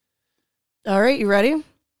out. All right, you ready?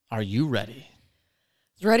 Are you ready?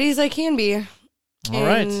 As ready as I can be. All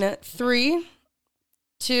right. In 3,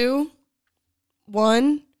 2,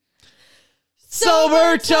 1...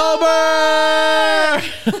 Sobertober!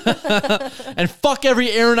 And fuck every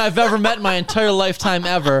Aaron I've ever met in my entire lifetime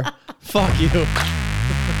ever. Fuck you.